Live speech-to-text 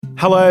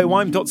Hello,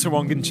 I'm Dr.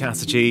 Rangan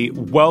Chatterjee.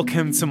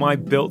 Welcome to my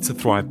Built to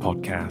Thrive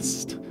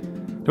podcast.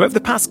 Now, over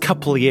the past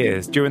couple of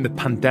years, during the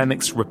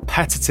pandemic's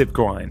repetitive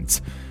grind,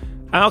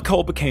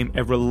 alcohol became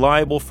a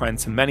reliable friend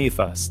to many of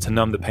us to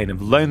numb the pain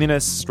of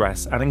loneliness,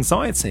 stress, and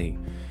anxiety.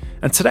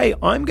 And today,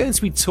 I'm going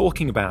to be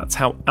talking about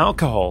how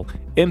alcohol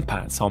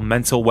impacts our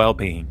mental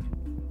well-being.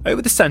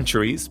 Over the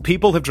centuries,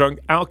 people have drunk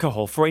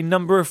alcohol for a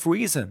number of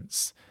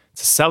reasons: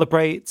 to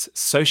celebrate,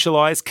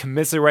 socialize,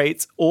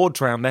 commiserate, or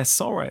drown their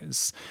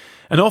sorrows.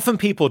 And often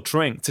people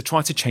drink to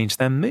try to change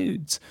their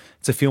moods,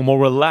 to feel more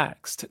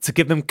relaxed, to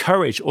give them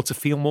courage, or to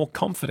feel more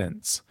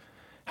confident.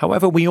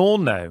 However, we all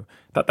know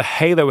that the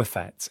halo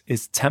effect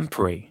is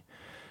temporary.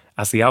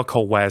 As the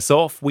alcohol wears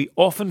off, we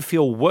often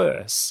feel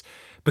worse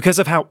because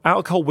of how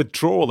alcohol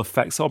withdrawal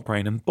affects our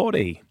brain and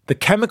body. The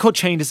chemical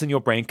changes in your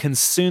brain can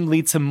soon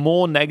lead to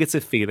more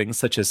negative feelings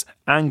such as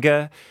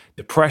anger,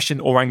 depression,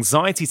 or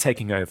anxiety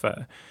taking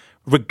over,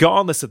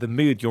 regardless of the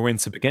mood you're in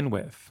to begin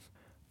with.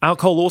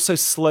 Alcohol also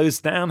slows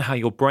down how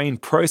your brain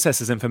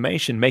processes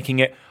information, making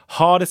it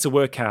harder to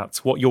work out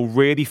what you're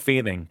really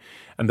feeling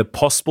and the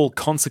possible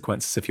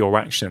consequences of your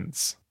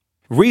actions.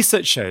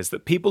 Research shows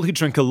that people who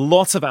drink a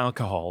lot of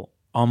alcohol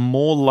are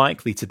more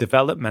likely to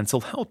develop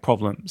mental health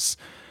problems.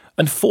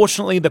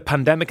 Unfortunately, the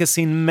pandemic has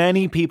seen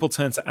many people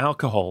turn to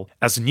alcohol.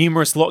 As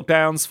numerous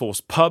lockdowns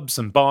forced pubs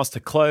and bars to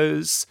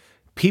close,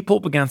 people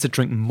began to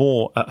drink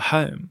more at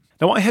home.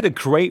 Now, I had a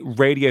great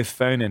radio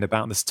phone-in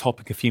about this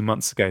topic a few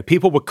months ago.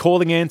 People were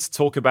calling in to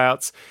talk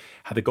about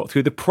how they got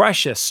through the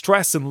pressure,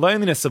 stress, and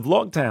loneliness of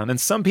lockdown. And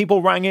some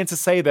people rang in to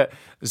say that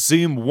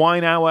Zoom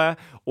wine hour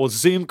or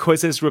Zoom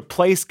quizzes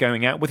replaced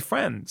going out with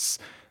friends.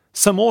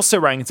 Some also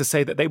rang in to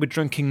say that they were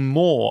drinking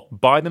more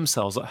by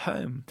themselves at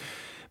home.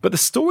 But the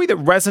story that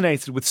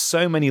resonated with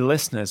so many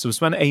listeners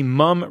was when a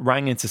mum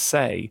rang in to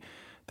say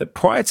that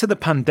prior to the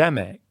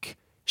pandemic,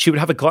 she would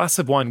have a glass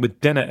of wine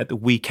with dinner at the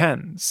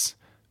weekends,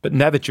 but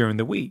never during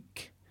the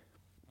week.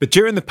 But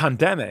during the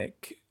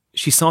pandemic,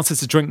 she started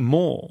to drink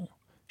more.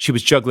 She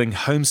was juggling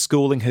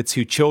homeschooling her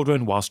 2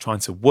 children whilst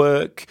trying to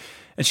work,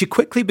 and she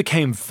quickly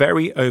became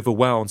very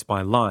overwhelmed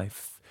by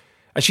life.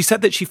 And she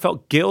said that she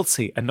felt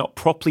guilty and not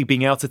properly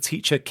being able to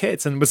teach her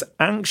kids and was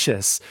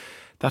anxious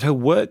that her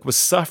work was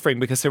suffering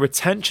because her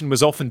attention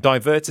was often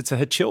diverted to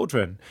her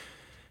children.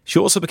 She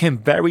also became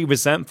very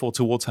resentful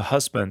towards her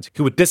husband,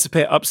 who would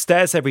disappear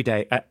upstairs every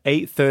day at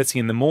 8:30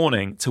 in the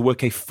morning to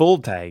work a full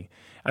day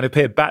and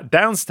appear back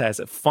downstairs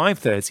at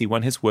 5:30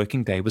 when his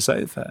working day was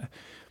over.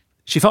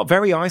 She felt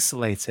very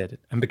isolated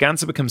and began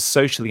to become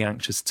socially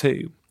anxious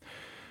too.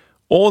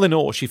 All in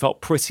all, she felt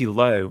pretty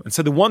low, and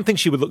so the one thing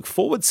she would look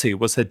forward to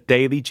was her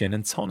daily gin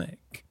and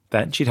tonic.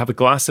 Then she'd have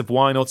a glass of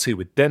wine or two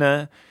with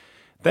dinner.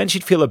 Then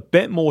she'd feel a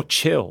bit more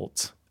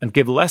chilled and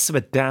give less of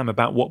a damn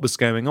about what was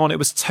going on. It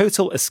was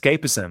total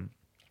escapism.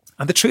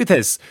 And the truth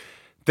is,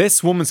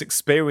 this woman's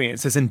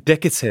experience is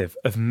indicative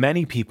of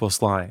many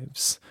people's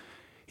lives.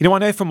 You know, I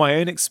know from my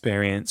own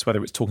experience,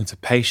 whether it's talking to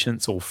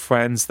patients or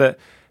friends, that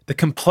the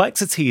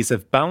complexities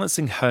of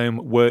balancing home,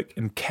 work,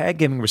 and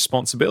caregiving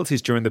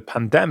responsibilities during the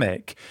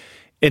pandemic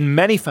in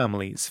many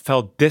families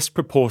fell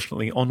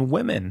disproportionately on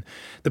women.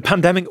 The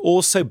pandemic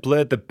also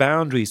blurred the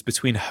boundaries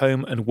between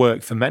home and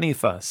work for many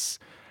of us.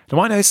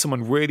 Now, I know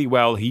someone really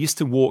well who used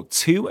to walk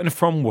to and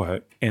from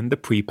work in the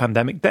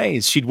pre-pandemic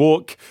days. She'd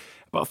walk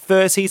about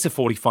 30 to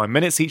 45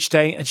 minutes each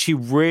day, and she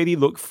really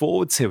looked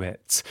forward to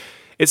it.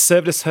 It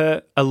served as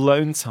her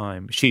alone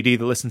time. She'd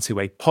either listen to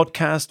a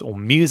podcast or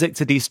music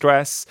to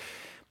de-stress.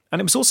 And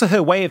it was also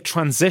her way of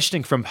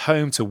transitioning from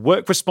home to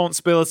work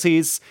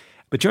responsibilities.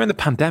 But during the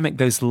pandemic,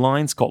 those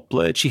lines got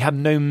blurred. She had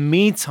no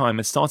me time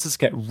and started to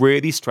get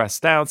really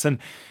stressed out. And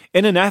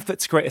in an effort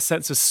to create a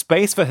sense of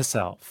space for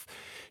herself,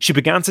 she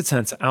began to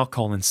turn to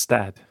alcohol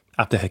instead.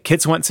 After her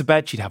kids went to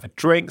bed, she'd have a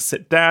drink,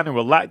 sit down and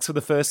relax for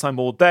the first time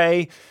all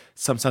day.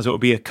 Sometimes it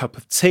would be a cup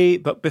of tea,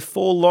 but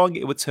before long,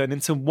 it would turn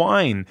into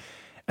wine.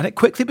 And it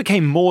quickly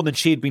became more than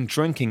she had been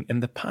drinking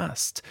in the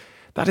past.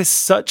 That is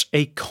such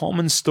a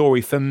common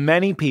story for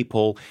many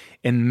people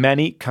in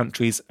many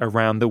countries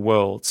around the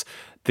world.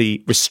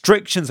 The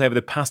restrictions over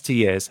the past 2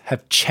 years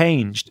have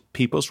changed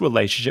people's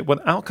relationship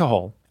with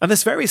alcohol. And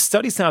there's various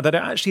studies now that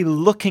are actually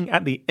looking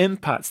at the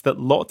impacts that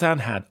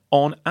lockdown had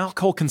on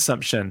alcohol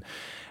consumption.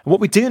 And what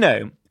we do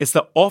know is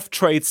that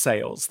off-trade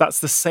sales, that's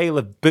the sale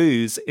of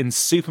booze in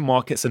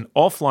supermarkets and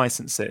off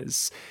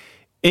licenses,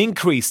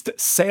 increased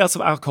sales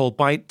of alcohol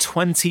by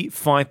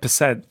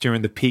 25%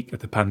 during the peak of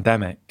the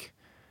pandemic.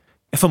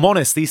 If I'm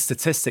honest, these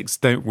statistics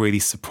don't really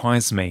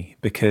surprise me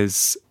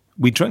because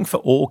we drink for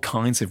all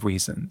kinds of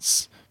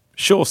reasons.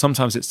 Sure,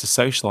 sometimes it's to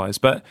socialize,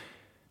 but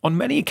on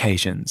many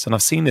occasions, and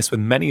I've seen this with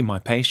many of my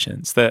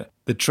patients, that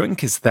the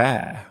drink is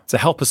there to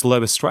help us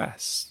lower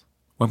stress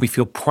when we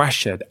feel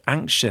pressured,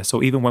 anxious,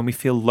 or even when we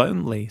feel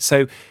lonely.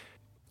 So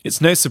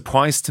it's no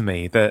surprise to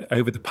me that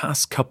over the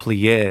past couple of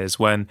years,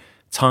 when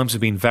times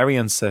have been very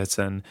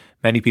uncertain,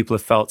 many people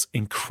have felt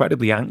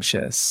incredibly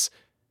anxious,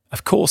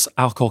 of course,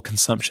 alcohol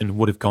consumption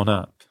would have gone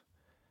up.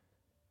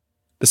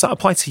 Does that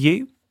apply to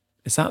you?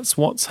 Is that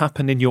what's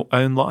happened in your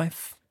own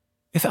life?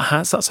 If it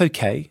has, that's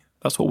okay.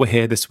 That's what we're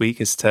here this week,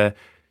 is to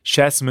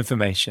share some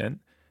information,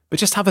 but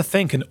just have a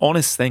think, an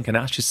honest think, and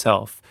ask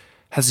yourself,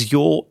 has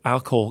your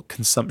alcohol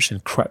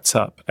consumption crept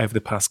up over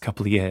the past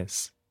couple of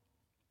years?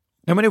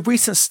 Now, in a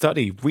recent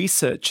study,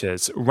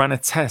 researchers ran a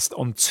test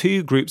on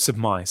 2 groups of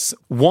mice.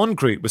 One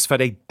group was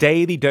fed a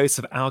daily dose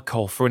of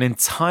alcohol for an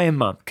entire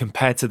month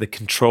compared to the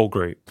control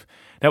group.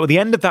 Now, at the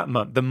end of that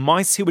month, the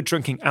mice who were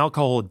drinking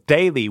alcohol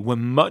daily were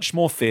much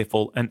more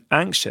fearful and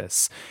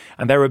anxious,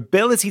 and their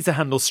ability to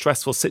handle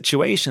stressful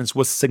situations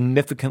was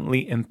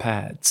significantly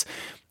impaired.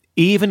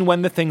 Even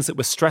when the things that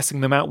were stressing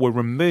them out were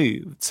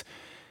removed,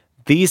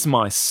 these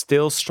mice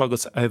still struggle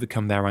to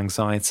overcome their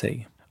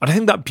anxiety. And I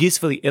think that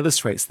beautifully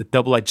illustrates the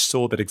double-edged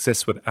sword that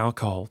exists with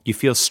alcohol. You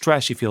feel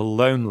stressed, you feel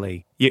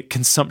lonely, yet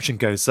consumption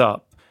goes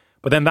up.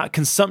 But then that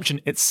consumption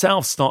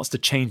itself starts to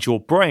change your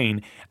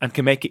brain and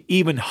can make it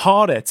even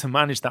harder to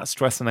manage that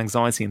stress and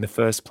anxiety in the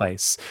first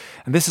place.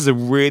 And this is a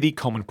really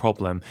common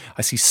problem.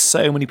 I see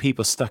so many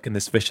people stuck in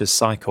this vicious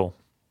cycle.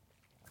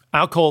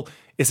 Alcohol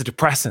is a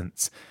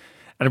depressant,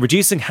 and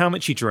reducing how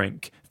much you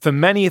drink, for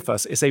many of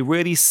us, is a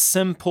really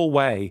simple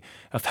way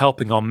of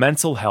helping our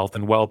mental health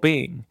and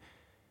well-being.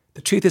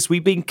 The truth is,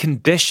 we've been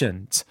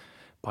conditioned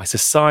by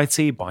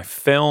society, by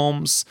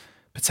films,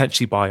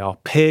 potentially by our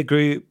peer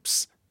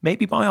groups,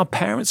 maybe by our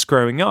parents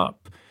growing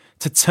up,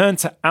 to turn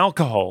to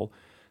alcohol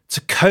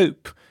to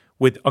cope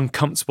with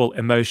uncomfortable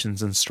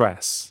emotions and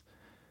stress.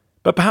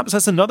 But perhaps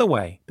there's another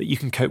way that you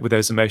can cope with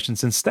those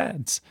emotions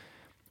instead.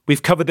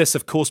 We've covered this,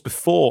 of course,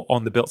 before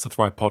on the Built to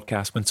Thrive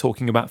podcast when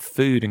talking about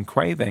food and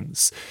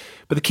cravings.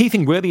 But the key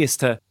thing really is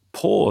to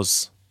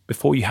pause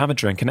before you have a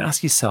drink and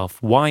ask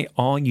yourself, why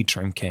are you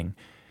drinking?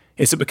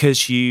 Is it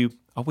because you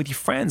are with your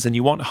friends and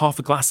you want half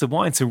a glass of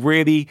wine to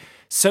really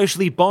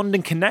socially bond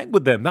and connect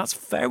with them? That's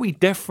very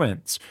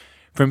different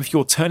from if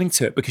you're turning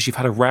to it because you've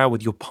had a row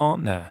with your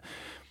partner,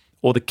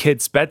 or the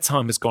kid's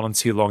bedtime has gone on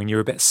too long and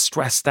you're a bit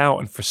stressed out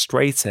and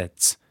frustrated.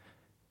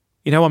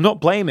 You know, I'm not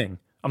blaming,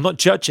 I'm not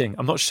judging,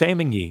 I'm not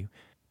shaming you.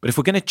 But if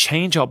we're going to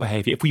change our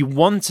behavior, if we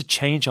want to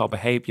change our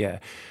behavior,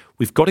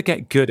 we've got to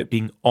get good at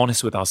being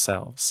honest with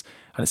ourselves.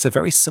 And it's a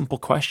very simple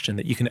question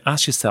that you can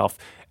ask yourself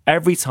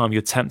every time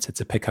you're tempted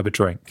to pick up a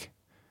drink.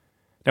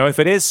 Now, if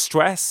it is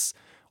stress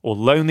or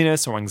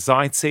loneliness or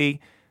anxiety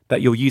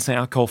that you're using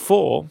alcohol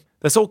for,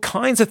 there's all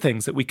kinds of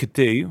things that we could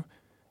do.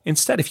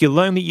 Instead, if you're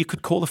lonely, you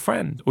could call a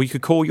friend, or you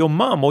could call your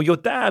mum or your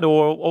dad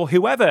or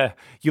whoever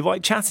you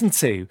like chatting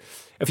to.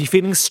 If you're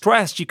feeling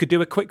stressed, you could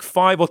do a quick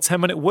 5 or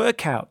 10 minute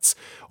workout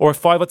or a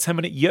 5 or 10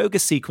 minute yoga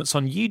sequence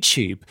on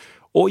YouTube,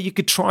 or you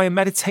could try a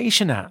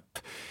meditation app.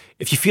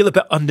 If you feel a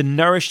bit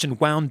undernourished and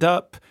wound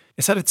up,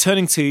 instead of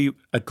turning to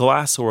a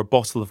glass or a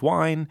bottle of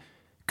wine,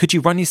 could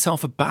you run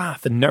yourself a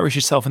bath and nourish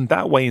yourself in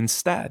that way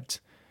instead?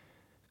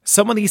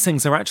 Some of these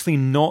things are actually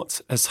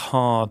not as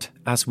hard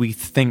as we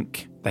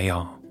think they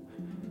are.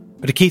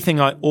 But a key thing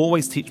I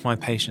always teach my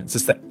patients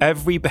is that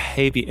every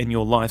behavior in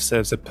your life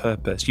serves a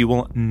purpose. You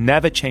will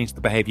never change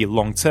the behavior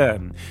long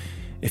term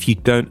if you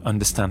don't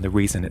understand the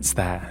reason it's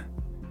there.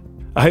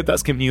 I hope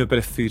that's given you a bit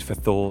of food for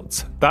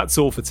thought. That's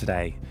all for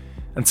today.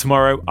 And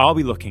tomorrow I'll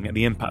be looking at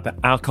the impact that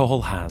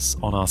alcohol has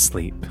on our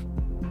sleep.